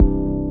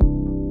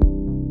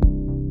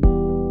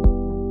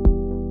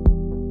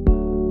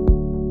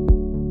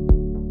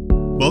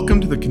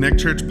Welcome to the Connect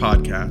Church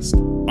podcast.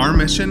 Our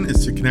mission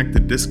is to connect the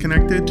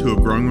disconnected to a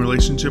growing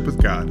relationship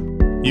with God.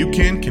 You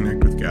can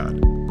connect with God,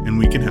 and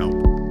we can help.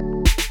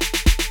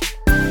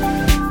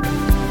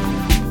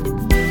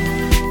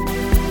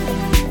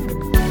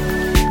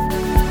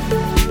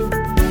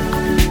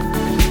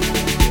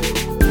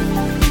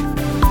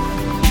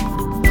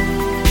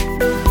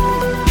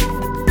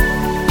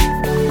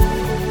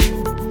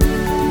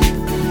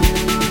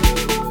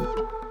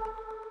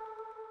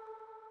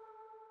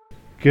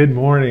 Good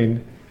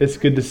morning. It's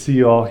good to see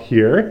you all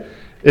here.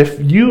 If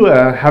you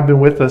have been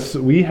with us,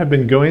 we have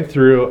been going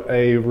through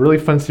a really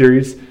fun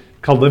series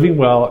called Living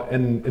Well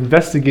and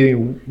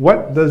investigating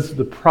what does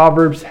the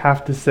Proverbs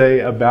have to say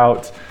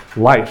about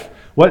life?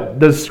 What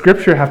does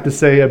Scripture have to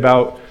say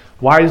about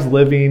wise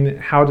living,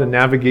 how to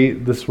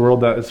navigate this world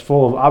that is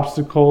full of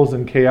obstacles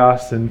and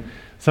chaos, and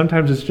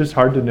sometimes it's just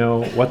hard to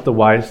know what the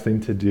wise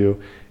thing to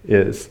do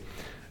is.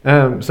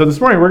 So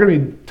this morning we're going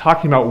to be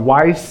talking about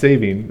wise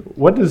saving.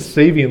 What does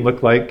saving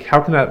look like?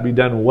 How can that be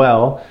done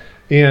well?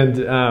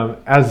 And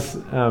as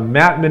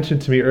Matt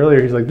mentioned to me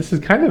earlier, he's like, this is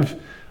kind of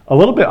a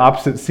little bit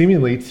opposite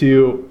seemingly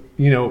to,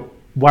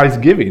 wise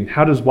giving.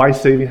 How does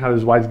wise saving, how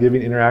does wise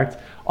giving interact?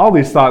 All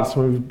these thoughts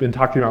when we've been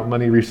talking about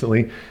money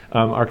recently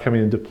are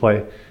coming into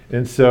play.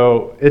 And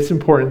so it's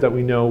important that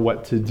we know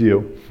what to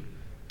do.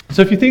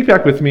 So if you think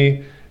back with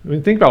me, when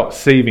you think about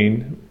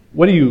saving,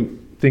 what do you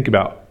think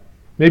about?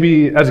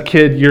 Maybe as a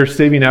kid, you're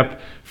saving up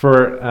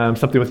for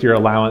something with your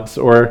allowance,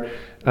 or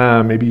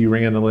maybe you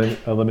ran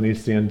a lemonade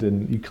stand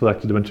and you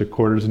collected a bunch of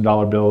quarters and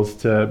dollar bills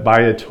to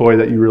buy a toy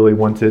that you really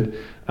wanted.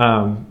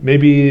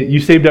 Maybe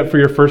you saved up for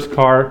your first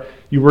car,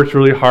 you worked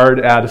really hard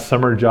at a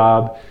summer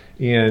job,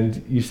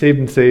 and you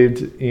saved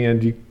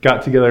and you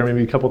got together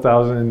maybe a couple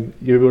thousand and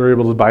you were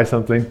able to buy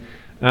something.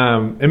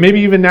 And maybe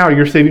even now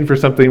you're saving for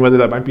something, whether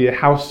that might be a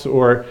house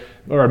or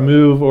a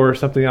move or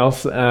something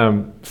else.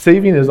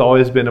 Saving has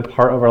always been a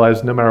part of our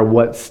lives, no matter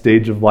what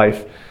stage of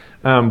life.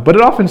 But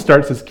it often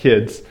starts as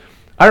kids.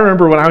 I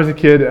remember when I was a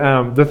kid,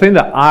 the thing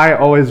that I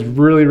always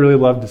really, really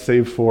loved to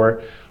save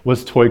for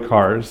was toy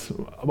cars.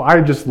 I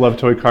just love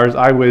toy cars.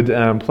 I would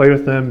play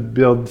with them,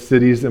 build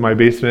cities in my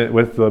basement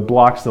with the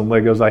blocks and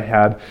Legos I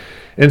had.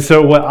 And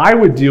so what I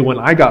would do when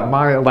I got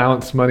my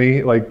allowance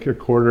money, like a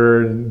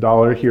quarter and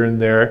dollar here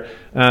and there,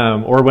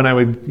 or when I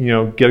would,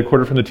 get a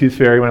quarter from the tooth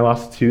fairy when I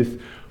lost a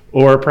tooth,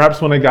 or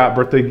perhaps when I got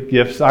birthday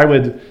gifts, I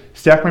would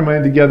stack my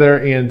money together,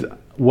 and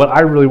what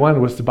I really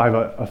wanted was to buy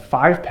a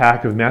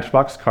 5-pack of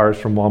Matchbox cars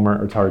from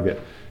Walmart or Target.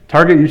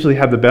 Target usually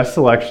had the best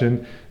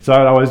selection, so I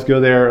would always go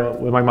there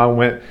when my mom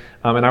went,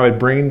 and I would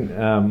bring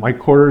my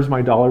quarters,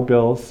 my dollar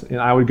bills, and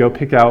I would go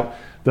pick out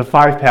the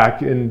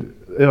 5-pack. And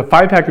a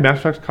 5-pack of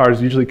Matchbox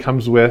cars usually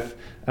comes with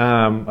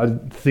a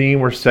theme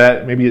or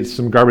set. Maybe it's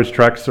some garbage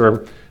trucks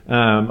or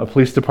a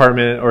police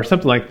department or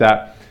something like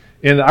that.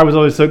 And I was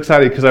always so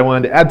excited because I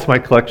wanted to add to my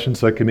collection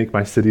so I could make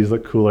my cities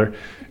look cooler.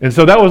 And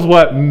so that was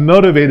what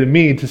motivated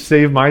me to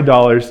save my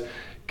dollars,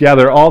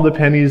 gather all the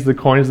pennies, the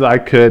coins that I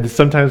could.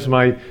 Sometimes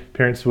my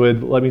parents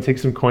would let me take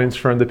some coins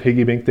from the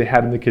piggy bank they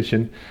had in the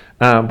kitchen.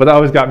 But that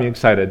always got me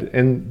excited.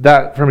 And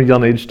that, from a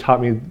young age,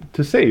 taught me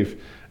to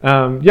save.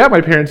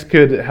 My parents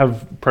could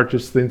have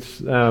purchased things,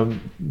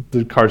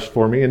 the cars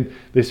for me, and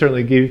they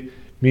certainly gave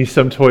me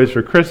some toys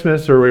for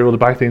Christmas or were able to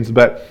buy things.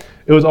 But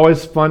it was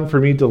always fun for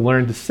me to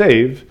learn to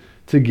save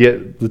to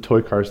get the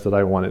toy cars that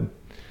I wanted.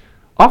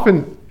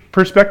 Often,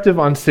 perspective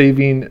on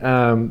saving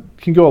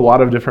can go a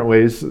lot of different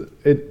ways.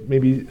 It may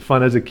be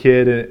fun as a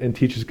kid and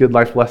teaches good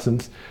life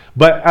lessons.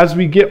 But as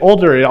we get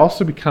older, it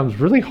also becomes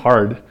really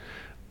hard.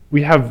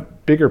 We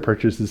have bigger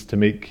purchases to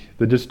make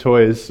than just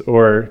toys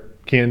or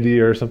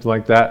candy or something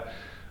like that.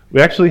 We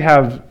actually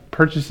have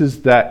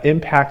purchases that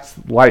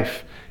impact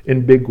life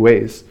in big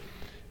ways.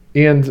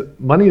 And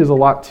money is a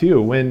lot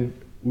too. When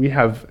we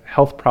have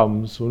health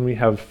problems, when we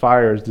have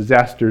fires,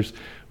 disasters,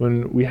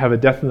 when we have a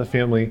death in the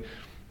family,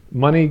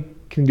 money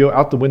can go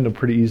out the window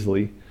pretty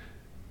easily.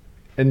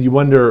 And you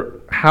wonder,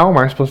 how am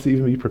I supposed to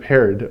even be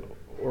prepared?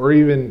 Or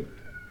even,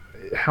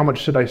 how much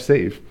should I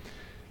save?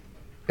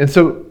 And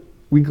so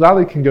we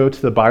gladly can go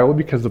to the Bible,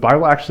 because the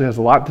Bible actually has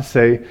a lot to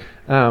say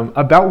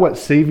about what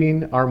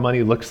saving our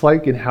money looks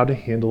like and how to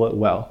handle it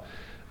well.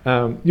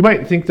 You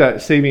might think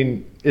that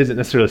saving isn't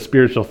necessarily a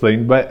spiritual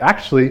thing, but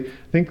actually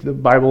I think the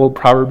Bible,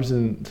 Proverbs,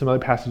 and some other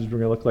passages we're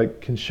going to look like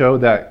can show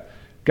that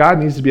God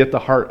needs to be at the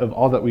heart of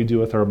all that we do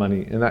with our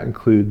money, and that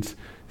includes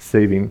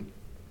saving.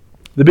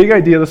 The big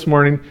idea this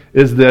morning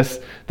is this,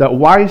 that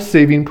wise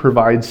saving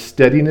provides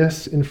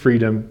steadiness and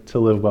freedom to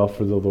live well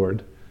for the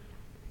Lord.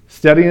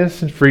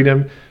 Steadiness and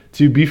freedom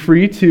to be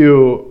free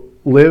to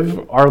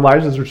live our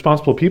lives as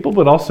responsible people,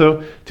 but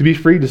also to be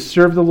free to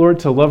serve the Lord,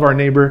 to love our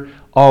neighbor,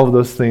 all of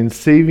those things.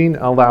 Saving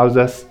allows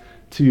us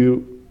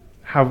to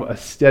have a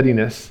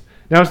steadiness.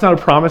 Now, it's not a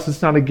promise,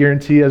 it's not a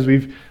guarantee, as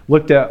we've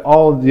looked at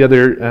all the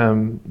other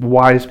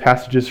wise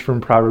passages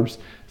from Proverbs.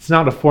 It's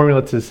not a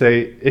formula to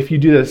say, if you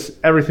do this,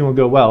 everything will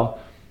go well,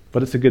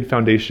 but it's a good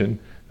foundation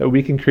that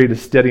we can create a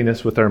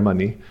steadiness with our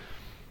money.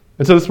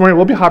 And so this morning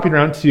we'll be hopping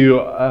around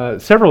to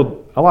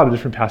a lot of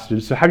different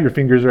passages. So have your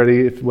fingers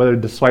ready, whether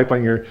to swipe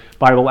on your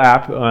Bible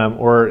app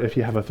or if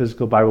you have a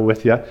physical Bible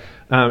with you.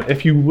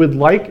 If you would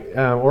like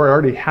or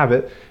already have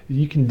it,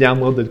 you can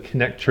download the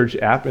Connect Church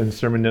app and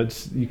sermon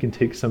notes. You can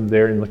take some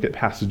there and look at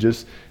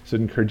passages. So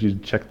I'd encourage you to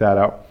check that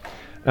out.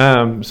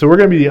 So we're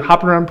going to be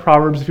hopping around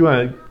Proverbs. If you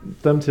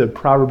want them to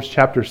Proverbs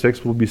chapter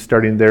 6, we'll be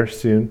starting there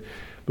soon.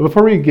 But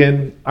before we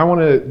begin, I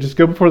want to just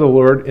go before the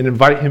Lord and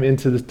invite him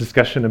into this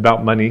discussion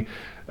about money.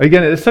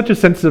 Again, it's such a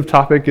sensitive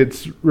topic.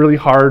 It's really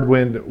hard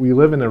when we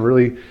live in a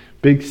really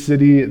big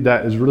city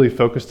that is really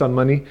focused on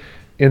money.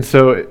 And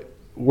so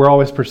we're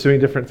always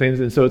pursuing different things.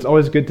 And so it's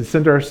always good to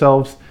center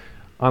ourselves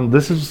on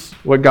this is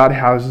what God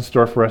has in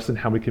store for us and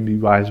how we can be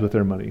wise with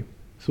our money.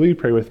 So will you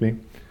pray with me?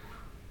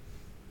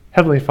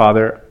 Heavenly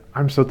Father,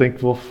 I'm so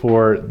thankful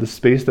for the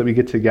space that we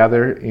get to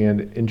gather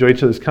and enjoy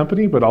each other's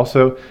company, but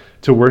also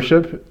to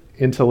worship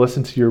and to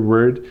listen to your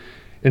word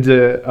and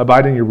to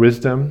abide in your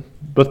wisdom,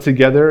 both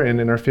together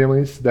and in our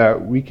families,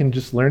 that we can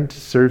just learn to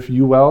serve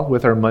you well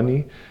with our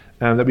money,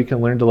 that we can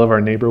learn to love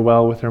our neighbor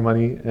well with our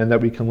money, and that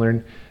we can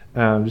learn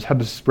just how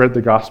to spread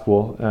the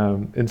gospel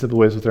in simple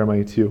ways with our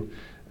money too.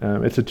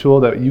 It's a tool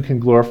that you can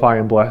glorify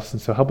and bless,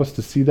 and so help us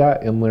to see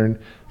that and learn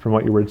from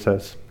what your word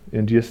says.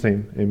 In Jesus'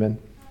 name, amen.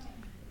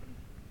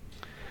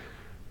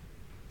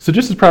 So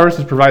just as Proverbs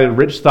has provided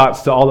rich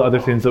thoughts to all the other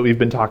things that we've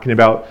been talking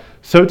about,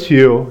 so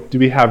too do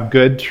we have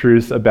good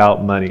truths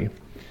about money.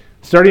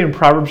 Starting in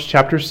Proverbs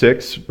chapter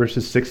 6,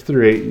 verses 6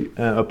 through 8,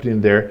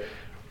 opening there,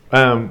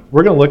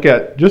 we're going to look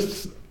at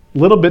just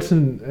little bits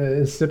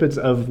and snippets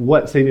of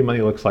what saving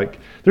money looks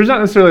like. There's not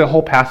necessarily a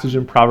whole passage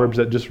in Proverbs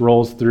that just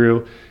rolls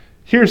through,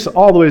 here's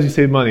all the ways you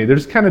save money.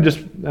 There's kind of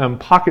just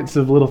pockets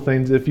of little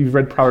things. If you've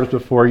read Proverbs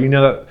before, you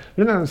know that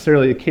there's not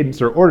necessarily a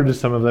cadence or order to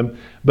some of them,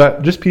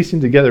 but just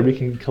piecing together, we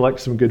can collect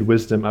some good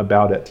wisdom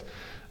about it.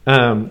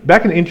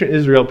 Back in ancient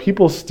Israel,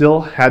 people still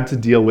had to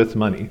deal with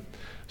money.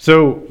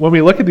 So when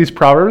we look at these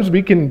Proverbs,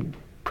 we can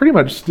pretty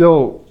much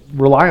still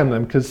rely on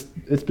them because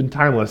it's been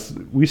timeless.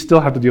 We still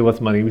have to deal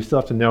with money. We still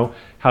have to know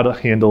how to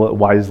handle it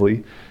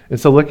wisely. And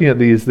so looking at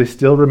these, they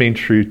still remain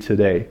true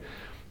today.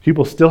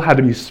 People still had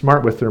to be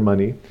smart with their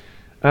money.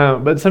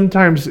 But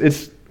sometimes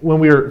it's when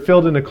we're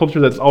filled in a culture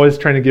that's always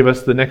trying to give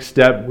us the next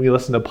step. We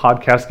listen to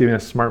podcasts giving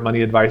us smart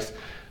money advice.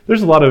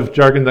 There's a lot of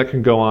jargon that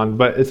can go on,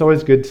 but it's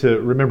always good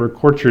to remember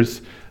core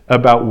truths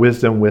about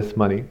wisdom with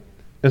money.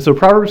 And so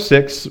Proverbs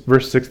 6,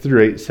 verse 6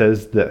 through 8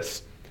 says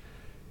this: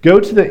 "Go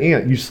to the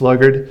ant, you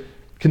sluggard.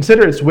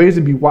 Consider its ways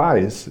and be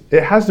wise.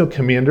 It has no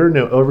commander,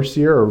 no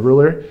overseer or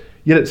ruler,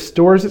 yet it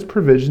stores its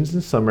provisions in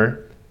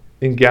summer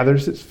and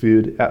gathers its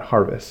food at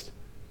harvest."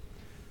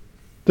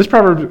 This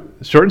proverb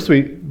is short and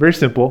sweet, very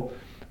simple,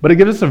 but it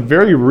gives us a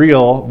very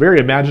real, very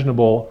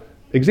imaginable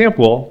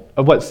example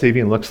of what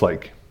saving looks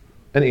like.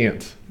 An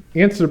ant.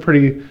 Ants are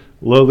pretty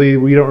lowly.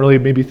 We don't really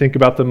maybe think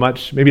about them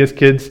much. Maybe as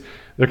kids,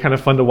 they're kind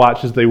of fun to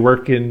watch as they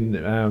work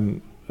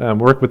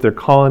with their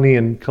colony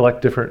and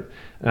collect different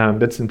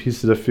bits and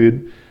pieces of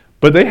food.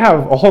 But they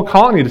have a whole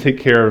colony to take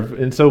care of,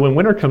 and so when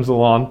winter comes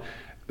along,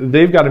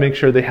 they've got to make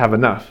sure they have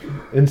enough.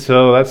 And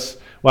so that's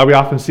why we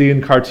often see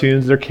in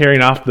cartoons they're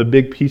carrying off the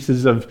big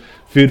pieces of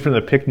food from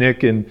the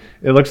picnic, and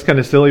it looks kind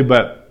of silly,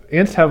 but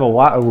ants have a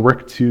lot of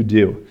work to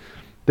do.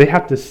 They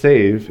have to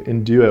save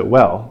and do it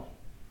well,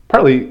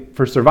 partly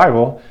for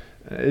survival.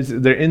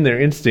 They're in their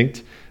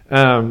instinct.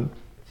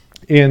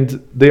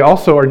 And they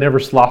also are never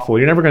slothful.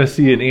 You're never going to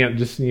see an ant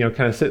just,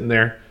 kind of sitting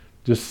there,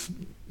 just,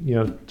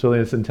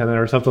 twiddling its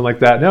antenna or something like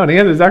that. No, an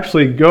ant is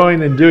actually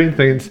going and doing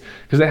things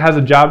because it has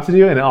a job to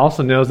do, and it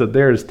also knows that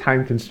there is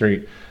time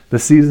constraint. The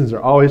seasons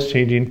are always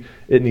changing.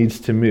 It needs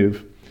to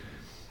move.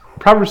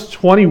 Proverbs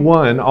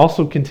 21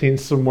 also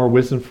contains some more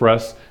wisdom for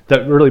us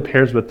that really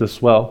pairs with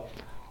this well.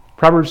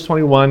 Proverbs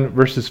 21,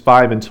 verses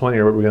 5 and 20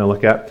 are what we're going to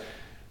look at.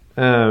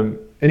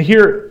 And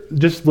here,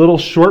 just little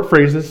short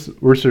phrases,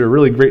 which are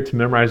really great to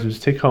memorize and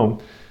just take home.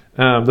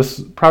 This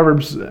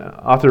Proverbs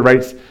author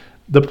writes,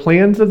 "The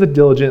plans of the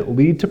diligent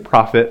lead to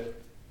profit,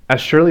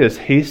 as surely as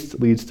haste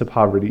leads to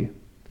poverty."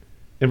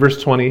 In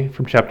verse 20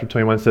 from chapter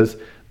 21 says,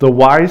 "The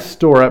wise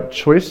store up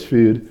choice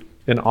food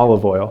and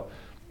olive oil,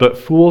 but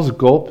fools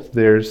gulp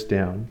theirs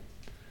down."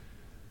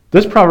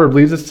 This proverb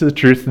leads us to the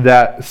truth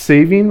that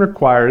saving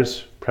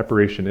requires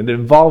preparation. It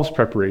involves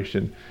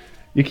preparation.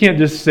 You can't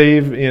just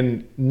save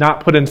and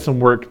not put in some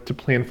work to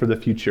plan for the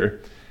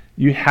future.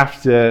 You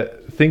have to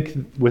think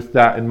with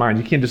that in mind.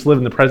 You can't just live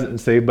in the present and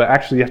save, but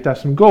actually you have to have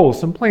some goals,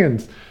 some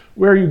plans.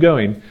 Where are you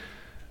going? It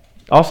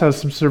also has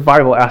some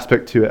survival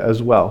aspect to it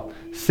as well.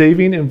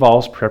 Saving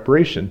involves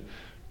preparation.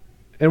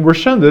 And we're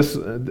shown this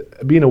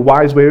being a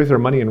wise way with our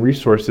money and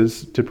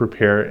resources to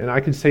prepare. And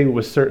I can say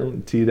with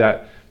certainty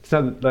that it's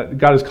not that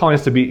God is calling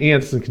us to be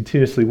ants and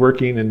continuously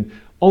working and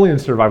only in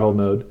survival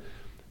mode.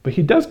 But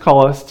he does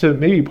call us to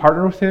maybe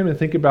partner with him and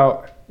think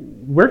about,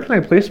 where can I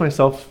place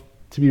myself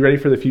to be ready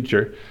for the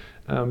future?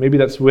 Maybe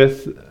that's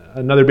with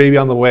another baby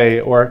on the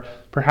way, or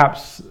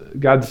perhaps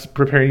God's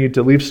preparing you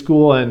to leave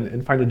school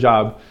and find a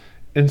job.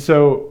 And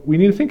so we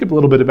need to think a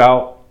little bit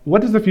about,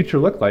 what does the future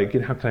look like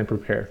and how can I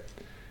prepare?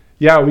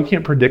 yeah, we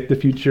can't predict the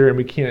future and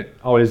we can't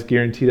always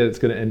guarantee that it's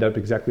going to end up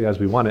exactly as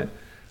we want it.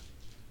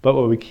 But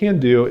what we can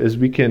do is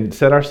we can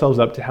set ourselves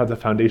up to have the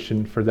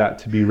foundation for that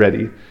to be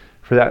ready,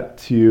 for that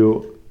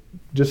to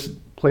just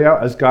play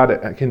out as God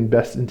can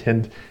best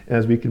intend and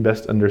as we can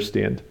best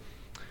understand.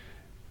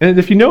 And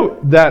if you know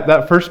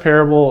that first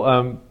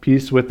parable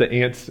piece with the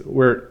ants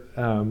where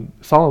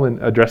Solomon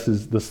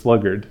addresses the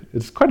sluggard,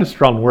 it's quite a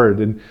strong word.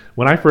 And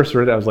when I first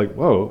read it, I was like,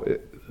 whoa,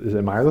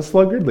 am I the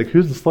sluggard? Like,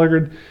 who's the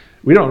sluggard?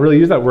 We don't really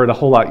use that word a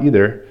whole lot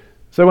either.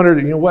 So I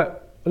wondered,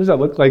 what does that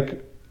look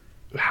like?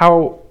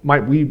 How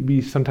might we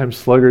be sometimes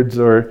sluggards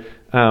or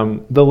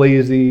the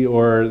lazy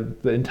or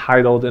the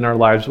entitled in our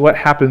lives? What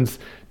happens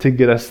to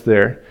get us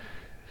there?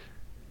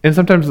 And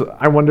sometimes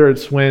I wonder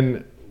it's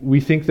when we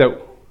think that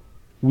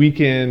we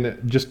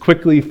can just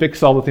quickly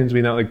fix all the things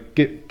we know, like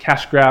get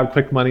cash grab,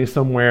 quick money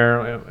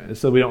somewhere,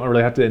 so we don't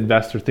really have to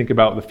invest or think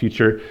about the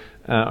future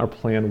or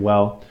plan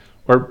well.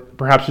 Or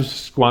perhaps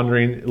just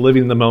squandering,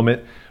 living in the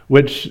moment,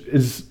 which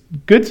is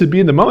good to be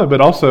in the moment, but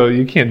also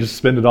you can't just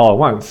spend it all at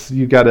once.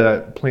 You got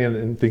to plan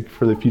and think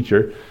for the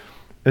future.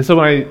 And so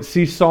when I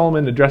see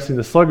Solomon addressing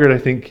the sluggard, I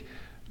think,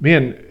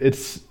 man,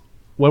 it's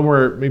when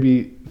we're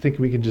maybe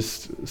thinking we can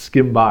just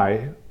skim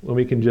by, when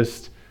we can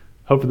just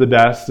hope for the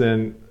best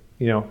and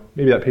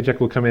maybe that paycheck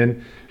will come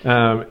in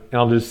and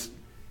I'll just,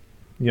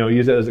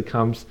 use it as it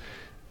comes.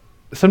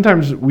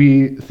 Sometimes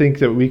we think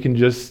that we can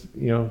just,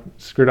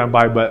 skirt on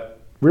by, but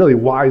really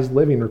wise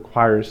living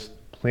requires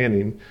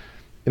planning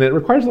and it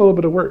requires a little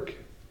bit of work.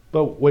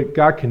 But what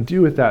God can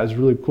do with that is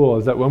really cool,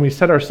 is that when we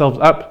set ourselves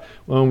up,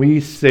 when we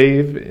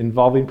save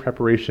involving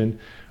preparation,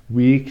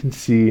 we can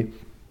see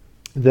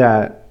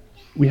that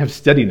we have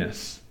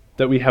steadiness,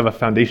 that we have a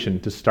foundation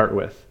to start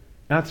with.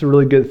 That's a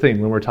really good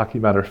thing when we're talking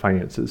about our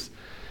finances.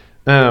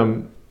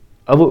 I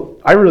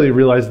really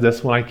realized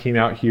this when I came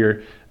out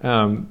here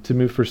to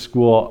move for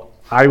school.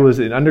 I was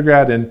in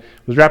undergrad and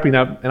was wrapping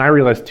up, and I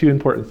realized two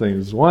important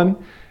things.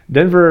 One,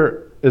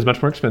 Denver is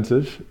much more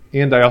expensive,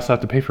 and I also have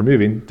to pay for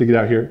moving to get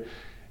out here.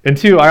 And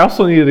two, I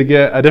also needed to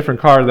get a different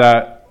car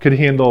that could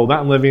handle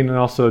mountain living and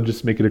also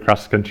just make it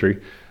across the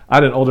country. I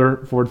had an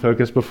older Ford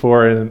Focus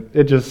before, and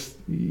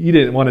you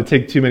didn't want to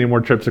take too many more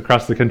trips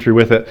across the country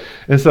with it.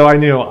 And so I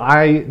knew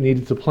I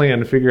needed to plan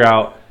to figure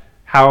out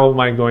how am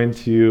I going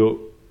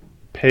to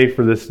pay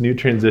for this new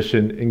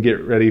transition and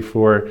get ready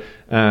for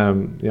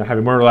having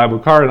a more reliable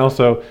car and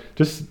also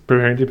just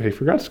preparing to pay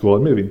for grad school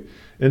and moving.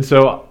 And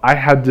so I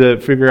had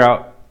to figure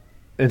out,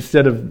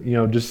 instead of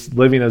just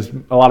living as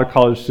a lot of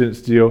college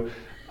students do,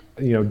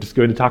 just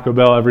going to Taco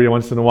Bell every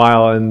once in a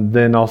while, and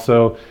then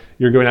also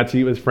you're going out to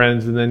eat with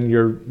friends, and then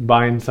you're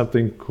buying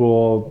something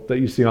cool that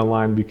you see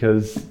online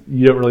because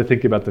you don't really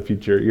think about the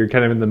future. You're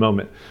kind of in the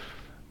moment.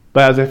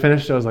 But as I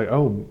finished, I was like,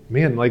 oh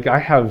man, like I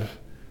have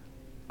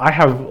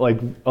like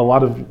a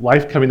lot of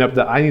life coming up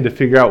that I need to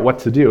figure out what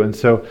to do. And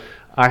so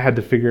I had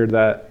to figure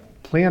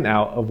that plan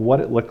out of what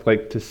it looked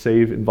like to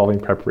save involving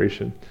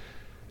preparation.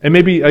 And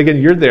maybe, again,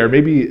 you're there.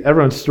 Maybe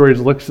everyone's stories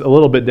looks a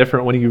little bit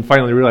different when you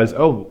finally realize,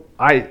 oh,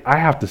 I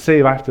have to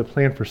save. I have to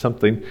plan for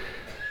something.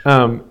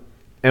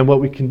 And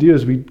what we can do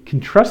is we can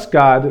trust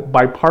God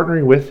by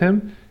partnering with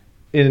Him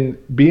in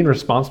being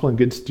responsible and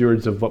good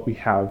stewards of what we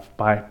have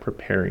by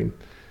preparing,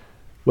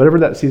 whatever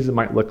that season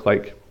might look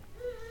like.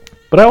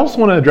 But I also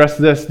want to address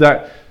this,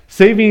 that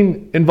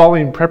saving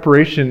involving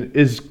preparation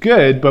is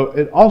good, but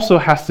it also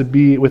has to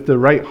be with the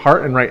right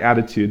heart and right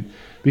attitude,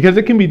 because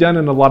it can be done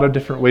in a lot of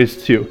different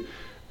ways too.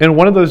 And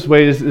one of those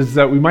ways is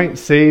that we might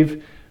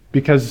save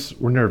because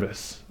we're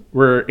nervous.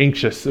 We're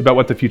anxious about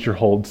what the future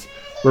holds.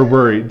 We're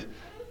worried.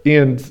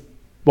 And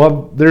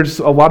while there's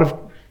a lot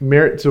of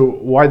merit to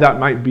why that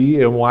might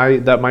be and why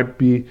that might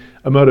be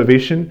a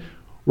motivation,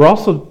 we're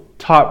also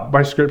taught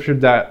by Scripture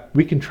that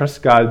we can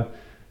trust God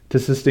to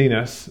sustain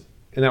us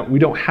and that we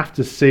don't have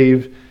to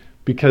save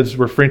because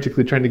we're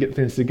frantically trying to get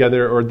things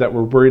together or that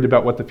we're worried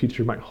about what the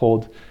future might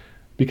hold.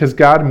 Because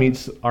God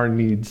meets our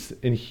needs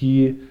and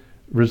He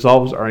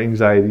resolves our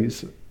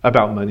anxieties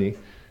about money.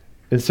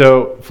 And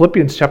so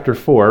Philippians chapter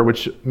 4,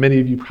 which many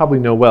of you probably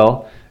know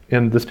well,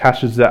 and this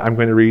passage that I'm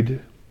going to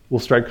read will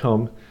strike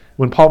home,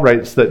 when Paul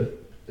writes that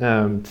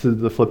to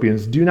the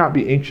Philippians, do not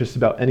be anxious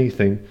about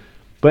anything,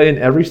 but in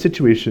every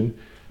situation,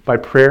 by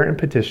prayer and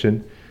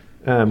petition,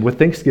 with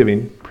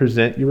thanksgiving,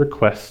 present your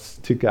requests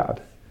to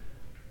God.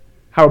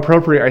 How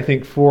appropriate, I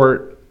think,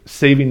 for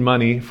saving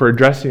money, for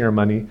addressing our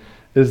money,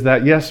 is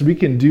that, yes, we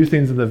can do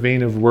things in the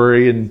vein of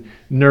worry and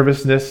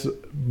nervousness,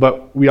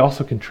 but we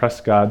also can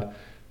trust God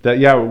that,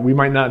 yeah, we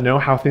might not know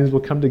how things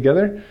will come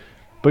together,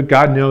 but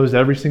God knows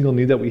every single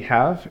need that we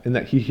have and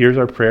that He hears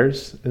our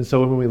prayers. And so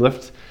when we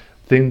lift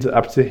things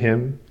up to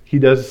Him, He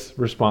does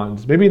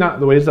respond. Maybe not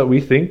the ways that we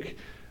think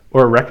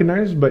or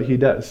recognize, but He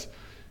does.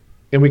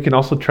 And we can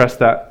also trust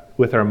that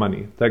with our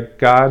money, that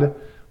God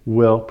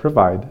will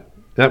provide,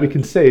 that we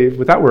can save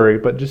without worry,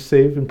 but just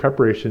save in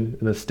preparation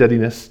and a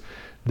steadiness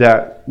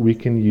that we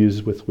can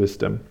use with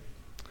wisdom.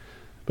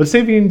 But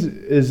saving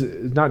is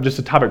not just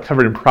a topic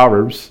covered in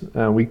Proverbs.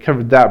 We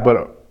covered that,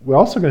 but we're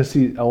also going to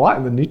see a lot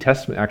in the New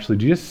Testament, actually.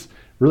 Jesus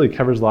really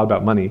covers a lot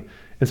about money.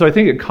 And so I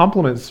think it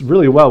complements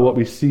really well what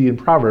we see in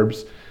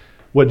Proverbs,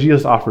 what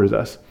Jesus offers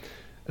us.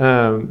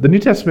 The New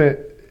Testament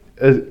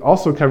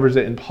also covers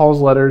it in Paul's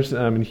letters,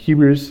 in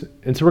Hebrews.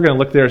 And so we're going to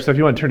look there. So if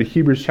you want to turn to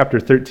Hebrews chapter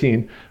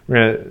 13, we're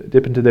going to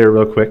dip into there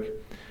real quick.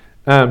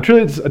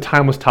 Truly, it's a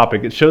timeless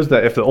topic. It shows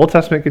that if the Old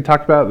Testament could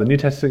talk about it, the New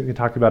Testament can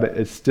talk about it,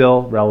 it's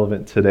still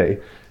relevant today.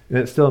 And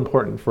it's still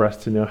important for us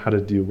to know how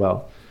to do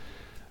well.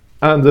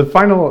 The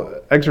final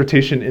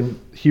exhortation in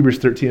Hebrews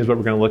 13 is what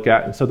we're going to look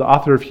at. And so the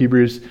author of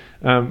Hebrews,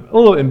 a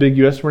little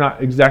ambiguous. We're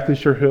not exactly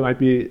sure who it might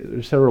be.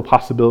 There's several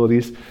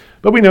possibilities.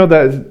 But we know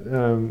that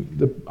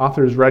the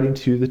author is writing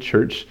to the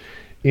church.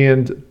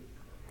 And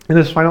in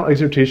this final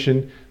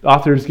exhortation, the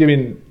author is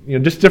giving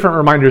just different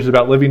reminders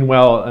about living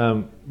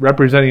well,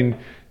 representing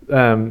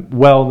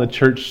well in the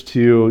church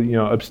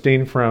to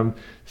abstain from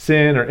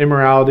sin or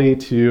immorality,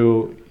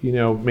 to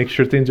make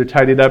sure things are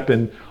tidied up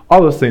and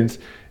all those things.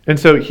 And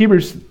so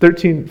Hebrews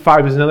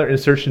 13:5 is another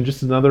insertion,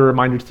 just another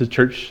reminder to the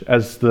church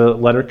as the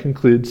letter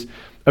concludes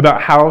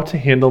about how to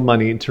handle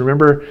money, to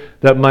remember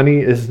that money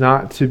is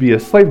not to be a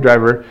slave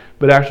driver,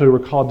 but actually we're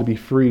called to be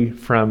free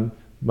from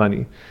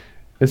money.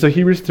 And so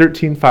Hebrews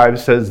 13:5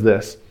 says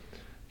this: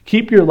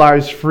 "Keep your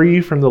lives free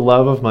from the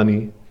love of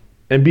money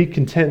and be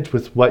content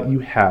with what you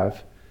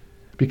have,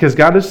 because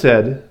God has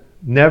said,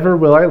 'Never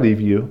will I leave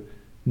you,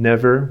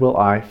 never will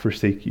I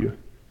forsake you.'"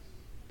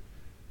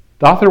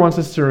 The author wants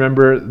us to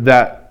remember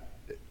that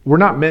we're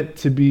not meant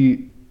to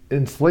be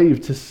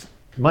enslaved to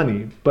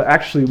money, but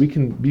actually we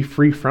can be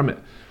free from it.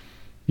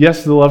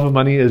 Yes, the love of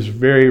money is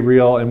very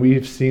real, and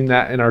we've seen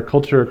that in our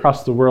culture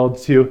across the world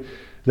too,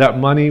 that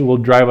money will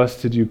drive us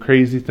to do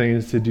crazy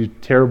things, to do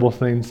terrible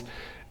things,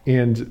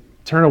 and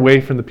turn away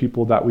from the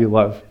people that we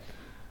love.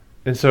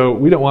 And so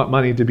we don't want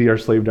money to be our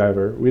slave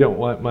driver. We don't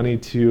want money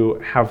to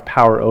have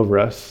power over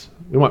us.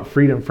 We want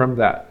freedom from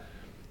that.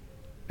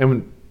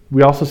 And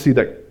we also see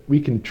that we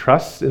can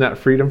trust in that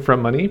freedom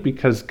from money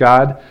because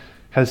God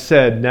has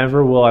said,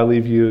 "Never will I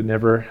leave you,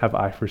 never have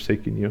I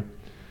forsaken you."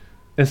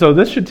 And so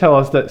this should tell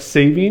us that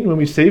when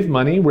we save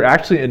money, we're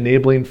actually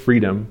enabling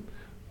freedom.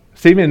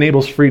 Saving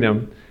enables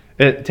freedom.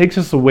 It takes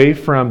us away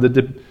from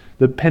the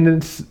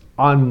dependence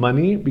on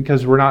money,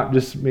 because we're not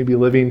just maybe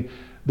living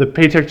the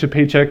paycheck to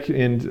paycheck.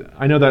 And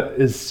I know that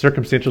is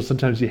circumstantial.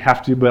 Sometimes you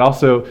have to, but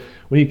also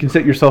when you can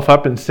set yourself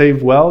up and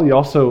save well, you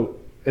also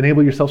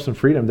enable yourself some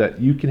freedom, that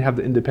you can have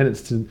the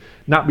independence to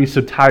not be so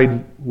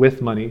tied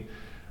with money.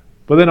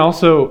 But then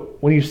also,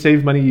 when you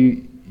save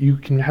money, you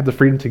can have the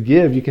freedom to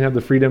give. You can have the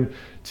freedom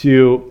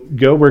to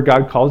go where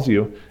God calls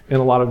you in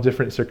a lot of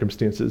different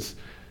circumstances.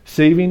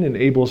 Saving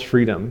enables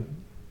freedom.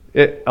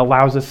 It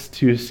allows us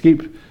to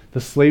escape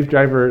the slave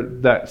driver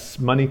that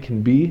money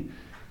can be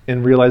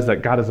and realize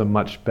that God is a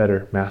much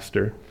better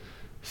master.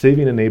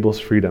 Saving enables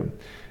freedom.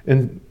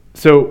 And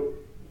so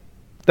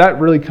that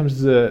really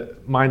comes to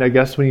mind, I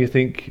guess, when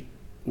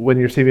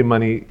you're saving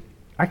money,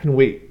 I can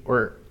wait,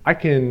 or I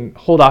can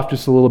hold off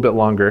just a little bit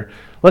longer.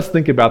 Let's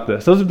think about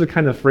this. Those are the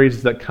kind of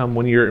phrases that come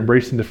when you're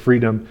embracing the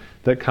freedom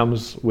that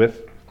comes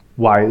with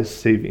wise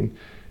saving.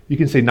 You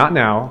can say, "Not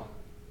now,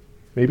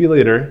 maybe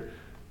later,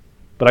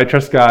 but I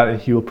trust God and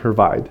He will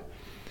provide."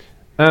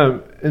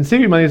 And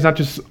saving money is not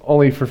just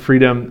only for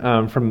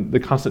freedom from the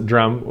constant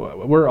drum.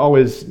 We're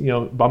always,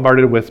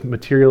 bombarded with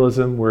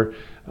materialism. We're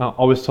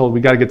always told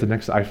we got to get the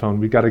next iPhone.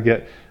 We got to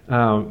get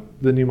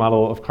the new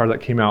model of car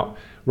that came out.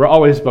 We're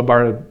always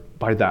bombarded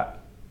by that.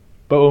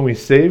 But when we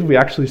save, we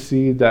actually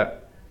see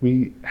that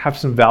we have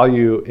some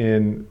value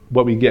in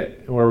what we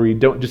get, where we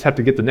don't just have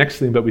to get the next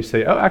thing, but we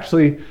say, "Oh,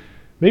 actually,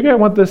 maybe I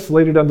want this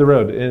later down the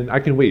road and I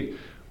can wait."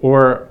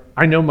 Or,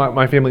 "I know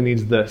my family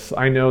needs this.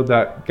 I know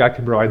that God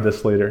can provide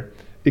this later."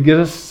 It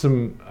gives us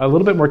a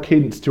little bit more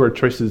cadence to our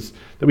choices,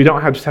 that we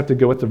don't just have to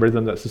go with the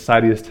rhythm that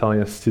society is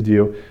telling us to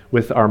do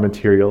with our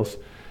materials.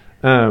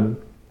 The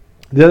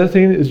other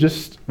thing is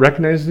just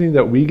recognizing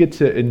that we get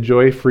to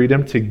enjoy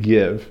freedom to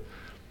give.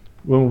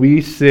 When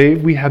we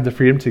save, we have the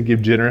freedom to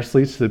give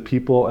generously to the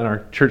people in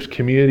our church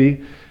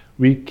community.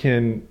 We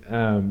can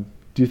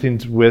do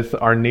things with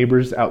our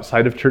neighbors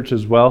outside of church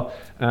as well.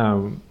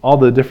 All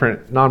the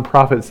different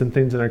nonprofits and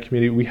things in our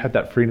community, we have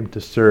that freedom to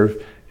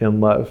serve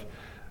and love.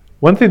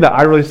 One thing that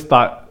I really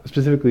thought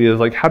specifically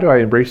is, how do I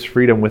embrace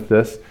freedom with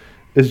this,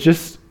 is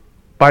just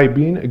by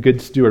being a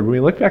good steward. When we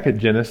look back at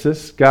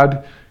Genesis,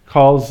 God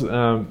calls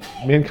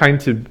mankind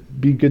to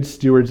be good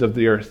stewards of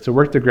the earth, to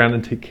work the ground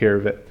and take care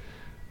of it.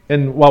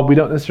 And while we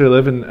don't necessarily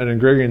live in an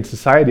agrarian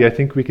society, I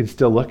think we can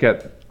still look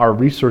at our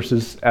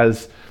resources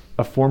as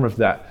a form of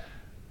that,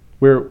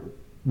 where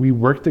we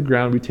work the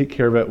ground, we take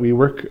care of it, we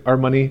work our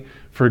money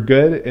for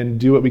good and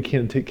do what we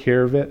can to take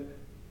care of it.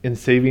 And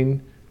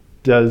saving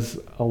does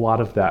a lot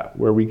of that,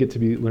 where we get to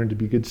learn to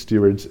be good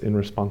stewards and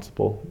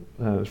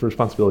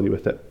responsibility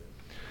with it.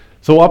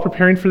 So while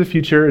preparing for the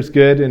future is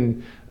good,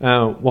 and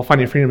while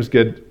finding freedom is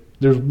good,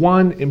 there's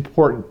one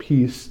important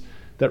piece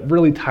that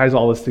really ties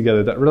all this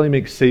together, that really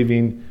makes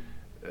saving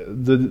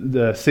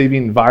the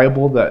saving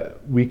viable, that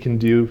we can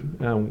do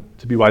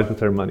to be wise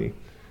with our money.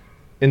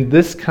 And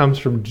this comes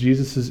from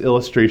Jesus'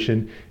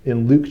 illustration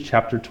in Luke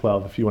chapter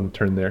 12, if you want to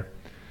turn there.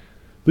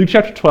 Luke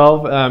chapter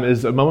 12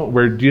 is a moment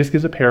where Jesus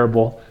gives a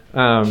parable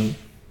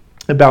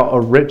about a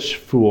rich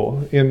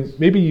fool. And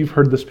maybe you've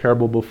heard this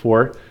parable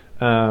before.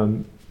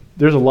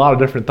 There's a lot of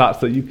different thoughts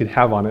that you could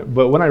have on it.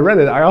 But when I read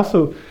it, I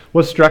also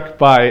was struck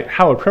by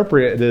how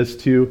appropriate it is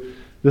to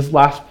this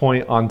last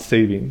point on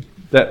saving,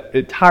 that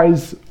it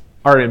ties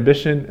our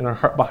ambition and our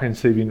heart behind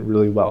saving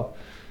really well.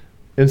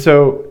 And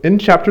so in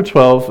chapter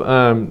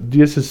 12,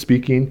 Jesus is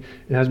speaking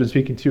and has been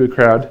speaking to a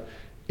crowd.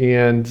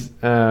 And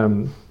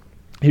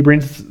he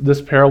brings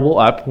this parable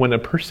up when a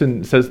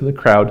person says in the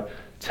crowd,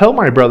 "Tell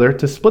my brother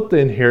to split the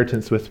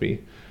inheritance with me."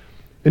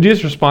 And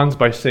Jesus responds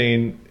by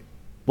saying,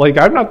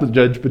 I'm not the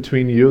judge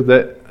between you,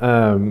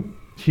 that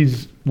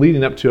he's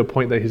leading up to a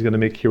point that he's going to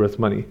make here with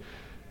money.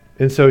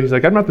 And so he's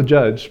like, I'm not the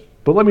judge,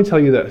 but let me tell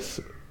you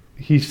this.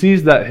 He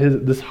sees that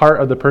this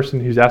heart of the person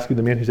who's asking,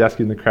 the man who's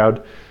asking the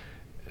crowd,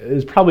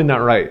 is probably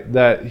not right,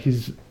 that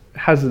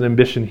has an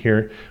ambition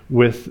here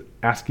with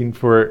asking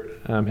for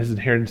his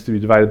inheritance to be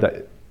divided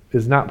that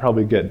is not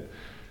probably good.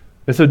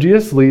 And so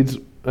Jesus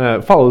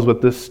follows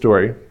with this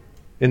story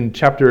in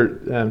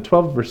chapter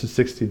 12, verses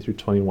 16 through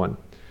 21.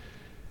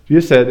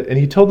 Jesus said, and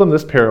he told them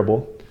this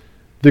parable,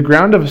 "The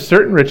ground of a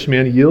certain rich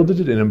man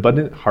yielded an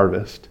abundant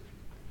harvest.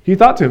 He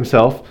thought to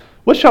himself,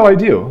 'What shall I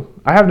do?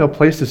 I have no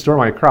place to store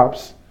my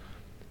crops.'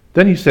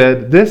 Then he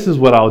said, 'This is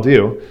what I'll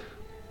do.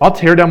 I'll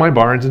tear down my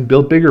barns and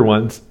build bigger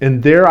ones,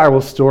 and there I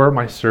will store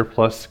my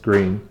surplus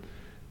grain.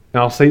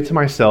 And I'll say to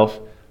myself,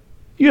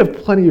 you have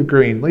plenty of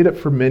grain laid up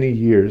for many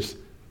years.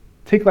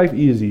 Take life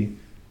easy.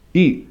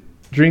 Eat,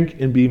 drink,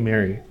 and be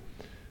merry.'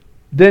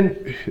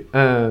 Then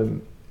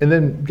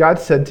God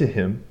said to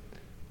him,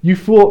 'You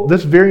fool,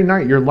 this very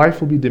night your life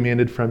will be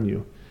demanded from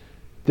you.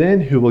 Then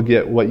who will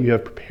get what you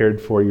have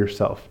prepared for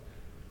yourself?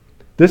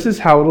 This is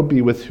how it'll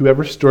be with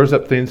whoever stores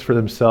up things for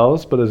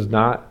themselves, but is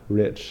not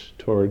rich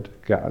toward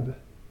God.'"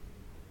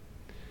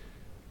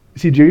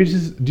 See,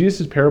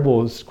 Jesus'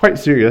 parable is quite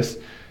serious.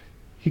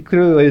 He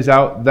clearly lays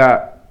out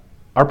that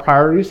our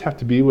priorities have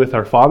to be with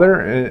our Father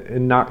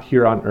and not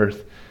here on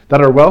earth.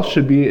 That our wealth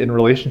should be in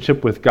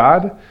relationship with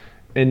God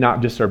and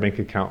not just our bank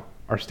account,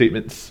 our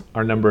statements,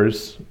 our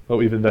numbers, what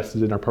we've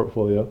invested in our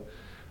portfolio.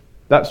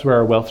 That's where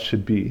our wealth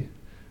should be.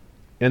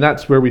 And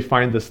that's where we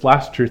find this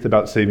last truth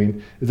about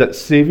saving, is that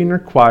saving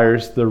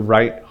requires the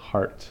right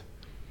heart.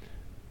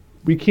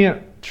 We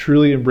can't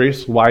truly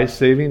embrace wise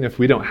saving if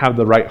we don't have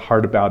the right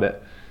heart about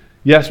it.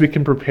 Yes, we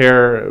can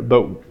prepare,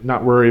 but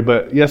not worry.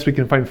 But yes, we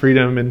can find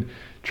freedom and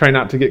try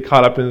not to get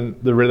caught up in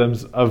the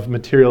rhythms of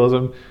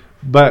materialism.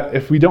 But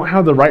if we don't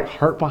have the right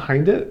heart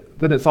behind it,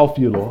 then it's all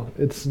futile.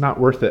 It's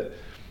not worth it.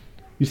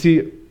 You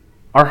see,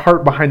 our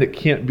heart behind it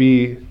can't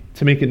be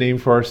to make a name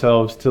for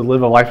ourselves, to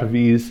live a life of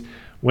ease,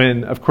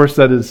 when, of course,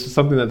 that is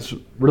something that's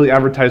really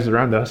advertised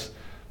around us.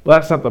 But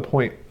that's not the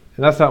point.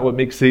 And that's not what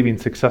makes saving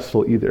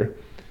successful either.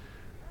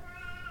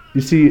 You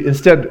see,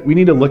 instead, we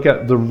need to look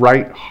at the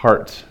right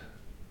heart.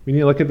 We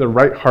need to look at the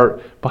right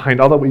heart behind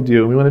all that we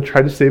do. And we want to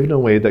try to save in a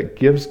way that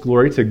gives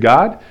glory to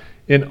God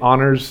and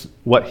honors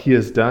what He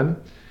has done,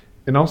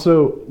 and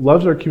also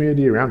loves our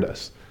community around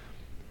us.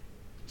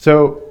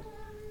 So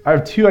I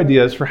have two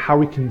ideas for how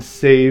we can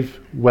save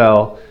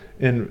well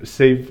and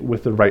save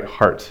with the right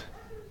heart.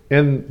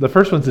 And the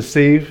first one's to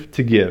save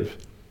to give.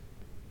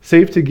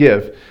 Save to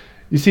give.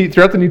 You see,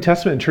 throughout the New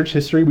Testament and church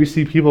history, we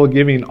see people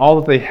giving all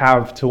that they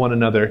have to one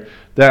another,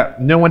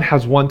 that no one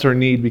has want or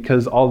need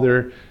because all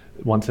their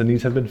wants and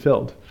needs have been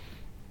filled.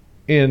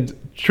 And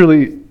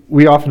truly,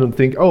 we often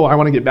think, I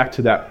want to get back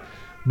to that.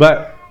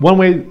 But one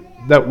way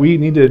that we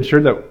need to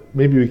ensure that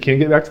maybe we can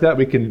get back to that,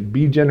 we can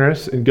be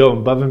generous and go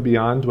above and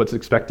beyond what's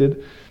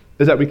expected,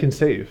 is that we can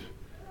save.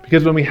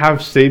 Because when we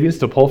have savings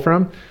to pull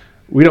from,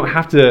 we don't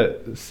have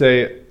to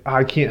say,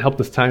 I can't help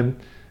this time.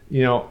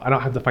 I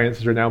don't have the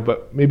finances right now,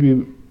 but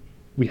maybe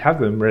we have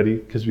them ready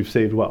because we've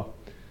saved well.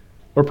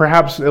 Or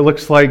perhaps it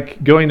looks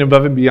like going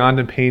above and beyond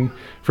and paying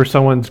for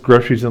someone's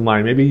groceries in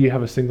line. Maybe you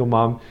have a single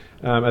mom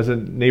as a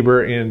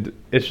neighbor, and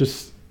it's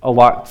just a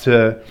lot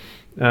to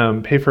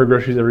pay for her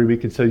groceries every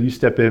week, and so you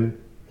step in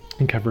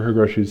and cover her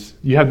groceries.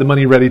 You have the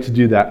money ready to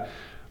do that.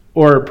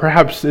 Or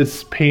perhaps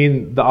it's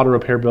paying the auto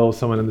repair bill of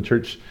someone in the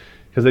church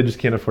because they just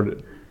can't afford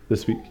it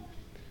this week.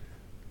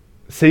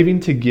 Saving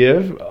to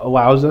give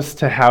allows us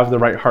to have the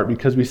right heart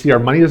because we see our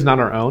money is not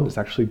our own, it's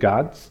actually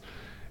God's.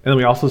 And then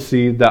we also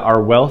see that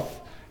our wealth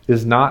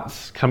is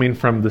not coming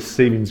from the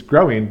savings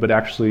growing, but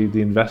actually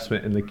the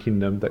investment in the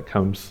kingdom that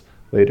comes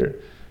later.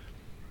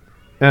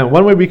 And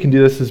one way we can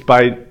do this is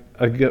by,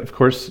 of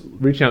course,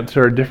 reaching out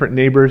to our different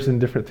neighbors and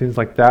different things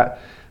like that.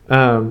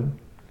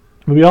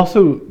 We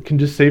also can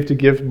just save to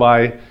give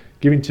by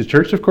giving to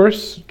church, of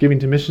course, giving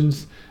to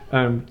missions,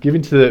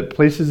 giving to the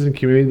places in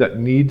community that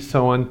need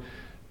someone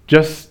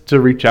just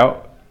to reach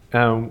out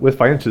with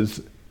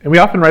finances. And we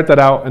often write that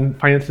out, and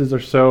finances are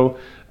so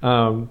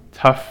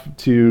tough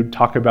to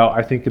talk about,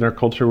 I think, in our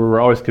culture where we're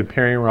always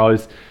comparing, we're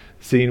always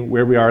seeing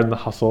where we are in the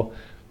hustle.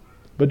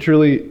 But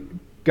truly,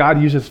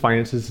 God uses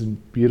finances in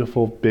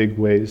beautiful, big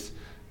ways.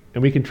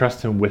 and we can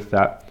trust him with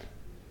that.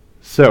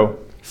 So,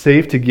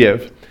 save to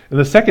give. And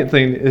the second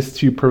thing is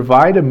to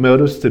provide a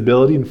mode of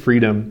stability and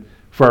freedom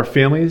for our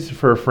families,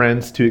 for our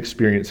friends to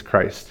experience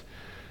Christ.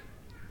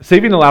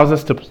 Saving allows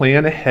us to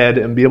plan ahead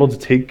and be able to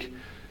take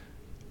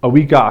a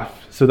week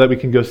off so that we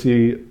can go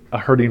see a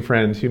hurting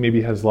friend who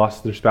maybe has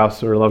lost their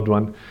spouse or a loved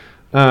one.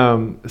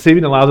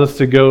 Saving allows us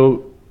to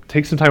go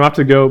take some time off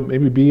to go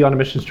maybe be on a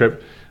mission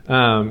trip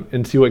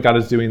and see what God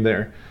is doing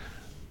there.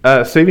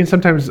 Saving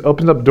sometimes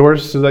opens up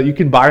doors so that you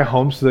can buy a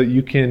home, so that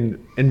you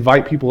can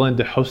invite people in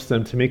to host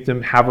them, to make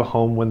them have a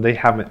home when they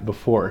haven't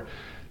before.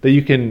 That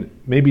you can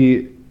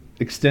maybe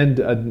extend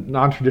a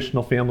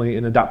non-traditional family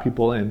and adopt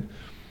people in.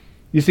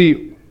 You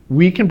see,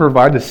 we can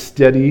provide a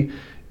steady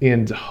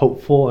and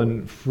hopeful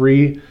and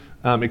free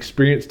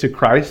experience to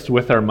Christ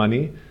with our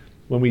money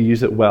when we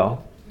use it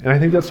well. And I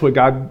think that's what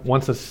God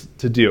wants us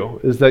to do,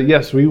 is that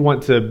yes, we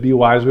want to be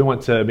wise. We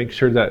want to make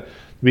sure that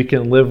we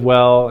can live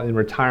well in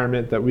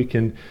retirement, that we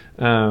can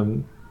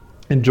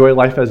enjoy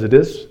life as it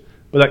is,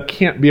 but that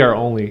can't be our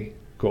only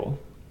goal.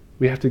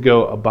 We have to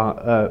go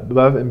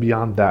above and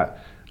beyond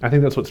that. I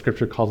think that's what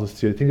Scripture calls us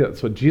to. I think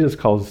that's what Jesus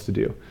calls us to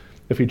do.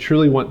 If we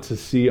truly want to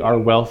see our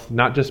wealth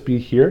not just be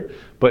here,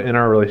 but in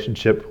our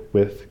relationship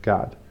with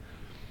God.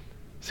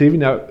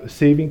 Saving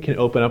can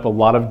open up a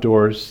lot of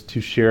doors to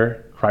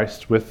share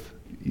Christ with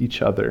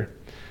each other.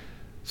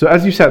 So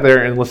as you sat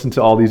there and listened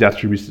to all these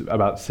attributes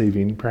about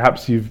saving,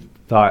 perhaps you've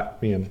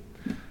thought, man,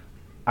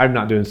 I'm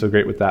not doing so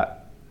great with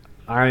that.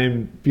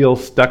 I feel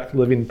stuck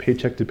living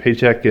paycheck to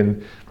paycheck,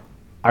 and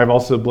I've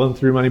also blown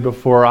through money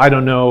before. I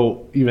don't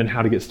know even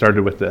how to get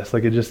started with this.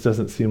 Like, it just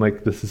doesn't seem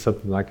like this is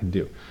something I can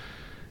do.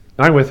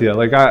 And I'm with you.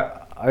 Like,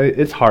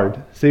 it's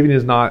hard. Saving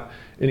is not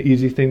an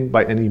easy thing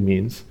by any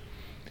means.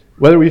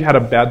 Whether we've had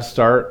a bad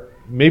start,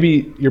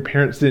 maybe your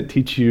parents didn't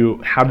teach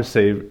you how to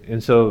save,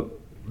 and so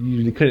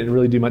you couldn't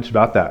really do much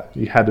about that.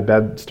 You had a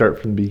bad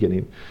start from the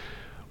beginning.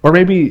 Or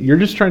maybe you're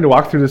just trying to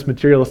walk through this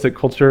materialistic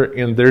culture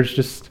and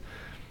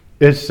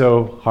it's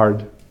so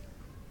hard.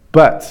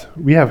 But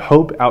we have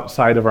hope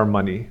outside of our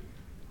money,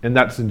 and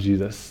that's in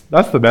Jesus.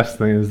 That's the best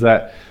thing, is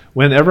that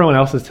when everyone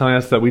else is telling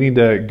us that we need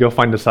to go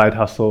find a side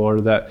hustle,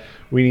 or that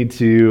we need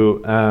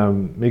to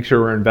make sure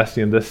we're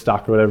investing in this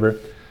stock or whatever,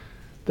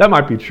 that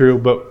might be true,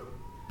 but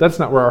that's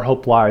not where our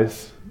hope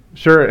lies.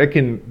 Sure, it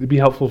can be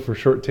helpful for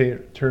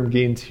short-term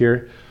gains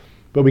here,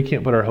 but we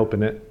can't put our hope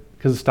in it,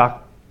 because the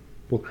stock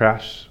will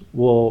crash,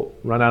 we'll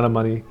run out of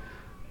money.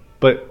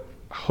 But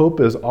hope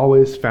is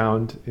always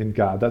found in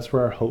God. That's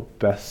where our hope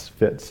best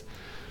fits.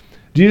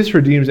 Jesus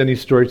redeems any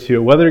story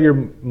too. Whether your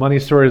money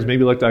story has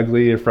maybe looked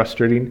ugly or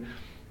frustrating,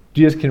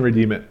 Jesus can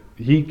redeem it.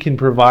 He can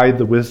provide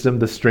the wisdom,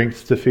 the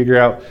strength to figure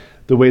out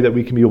the way that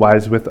we can be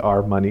wise with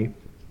our money.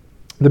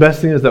 The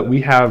best thing is that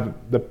we have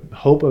the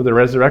hope of the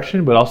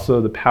resurrection, but also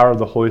the power of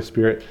the Holy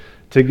Spirit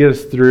to get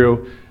us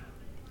through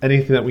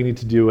anything that we need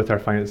to do with our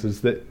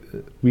finances, that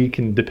we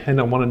can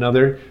depend on one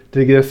another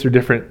to get us through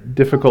different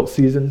difficult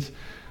seasons.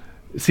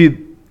 See,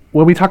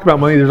 when we talk about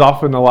money, there's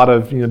often a lot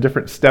of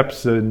different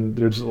steps, and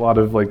there's a lot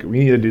of like, we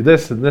need to do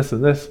this and this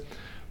and this.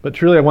 But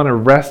truly, I want to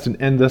rest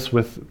and end this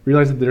with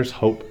realizing that there's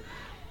hope.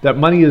 That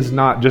money is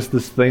not just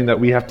this thing that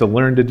we have to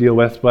learn to deal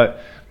with,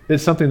 but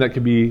it's something that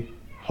can be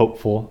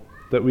hopeful,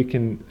 that we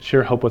can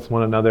share hope with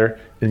one another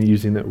in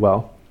using it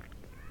well.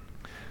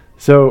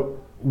 So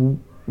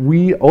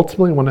we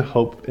ultimately want to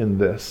hope in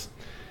this,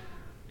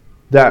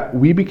 that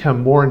we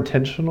become more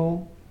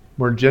intentional,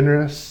 more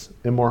generous,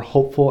 and more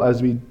hopeful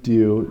as we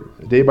do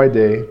day by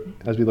day,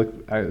 as we look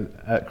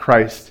at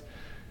Christ,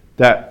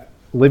 that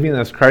living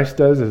as Christ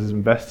does, as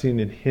investing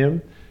in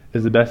Him,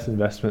 is the best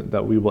investment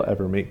that we will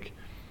ever make.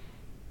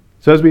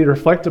 So as we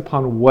reflect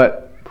upon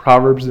what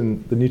Proverbs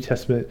in the New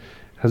Testament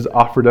has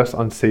offered us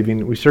on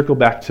saving, we circle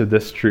back to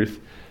this truth,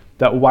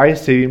 that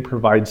wise saving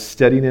provides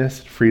steadiness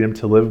and freedom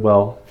to live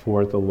well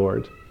for the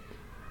Lord.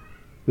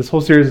 This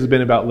whole series has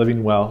been about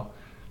living well,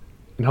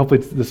 and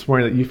hopefully this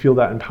morning that you feel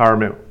that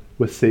empowerment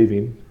with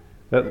saving.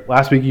 That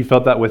last week you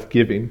felt that with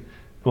giving, and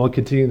we'll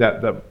continue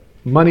that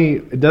money,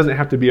 it doesn't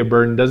have to be a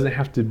burden, doesn't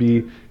have to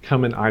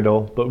become an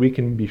idol, but we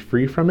can be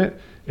free from it,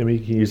 and we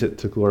can use it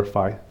to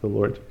glorify the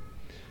Lord.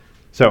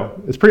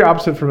 So it's pretty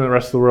opposite from the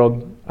rest of the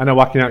world. I know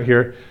walking out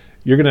here,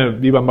 you're going to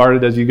be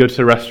bombarded as you go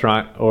to a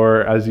restaurant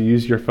or as you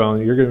use your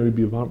phone. You're going to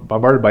be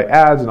bombarded by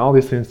ads and all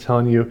these things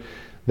telling you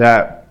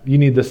that you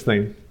need this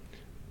thing.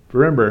 But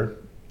remember,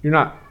 you're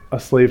not a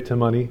slave to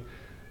money.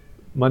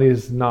 Money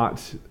is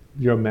not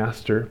your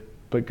master,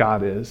 but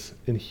God is.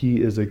 And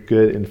He is a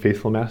good and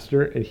faithful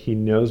master, and He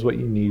knows what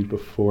you need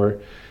before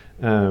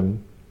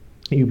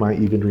you might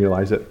even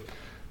realize it.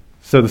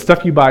 So the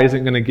stuff you buy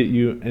isn't going to get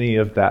you any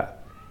of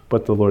that,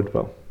 but the Lord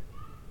will.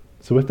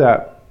 So with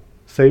that,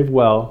 save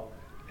well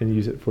and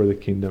use it for the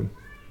kingdom.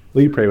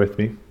 Will you pray with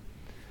me?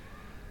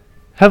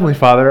 Heavenly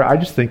Father, I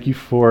just thank you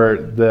for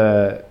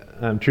the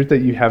truth that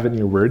you have in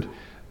your word.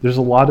 There's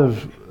a lot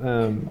of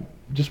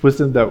just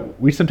wisdom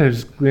that we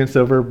sometimes glance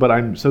over, but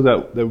I'm so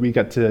that we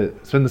got to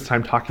spend this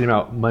time talking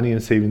about money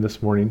and saving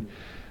this morning.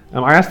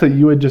 I ask that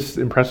you would just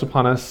impress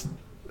upon us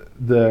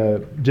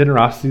the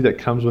generosity that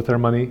comes with our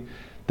money,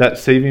 that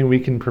saving we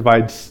can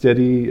provide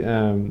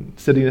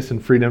steadiness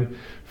and freedom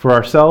for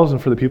ourselves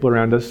and for the people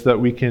around us, that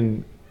we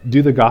can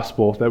do the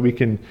gospel, that we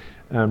can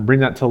bring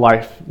that to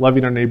life,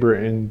 loving our neighbor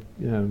and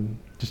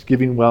just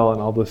giving well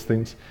and all those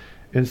things.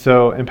 And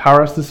so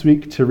empower us this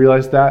week to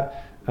realize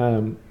that.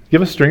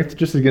 Give us strength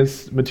just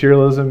against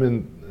materialism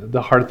and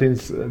the hard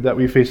things that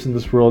we face in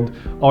this world,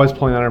 always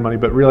pulling out our money,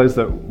 but realize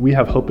that we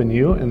have hope in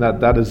you and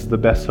that is the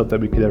best hope that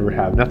we could ever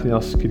have. Nothing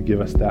else could give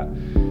us that.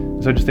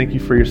 So I just thank you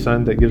for your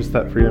Son that gives us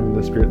that freedom and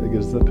the Spirit that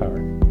gives us the power.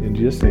 In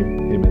Jesus'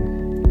 name, amen.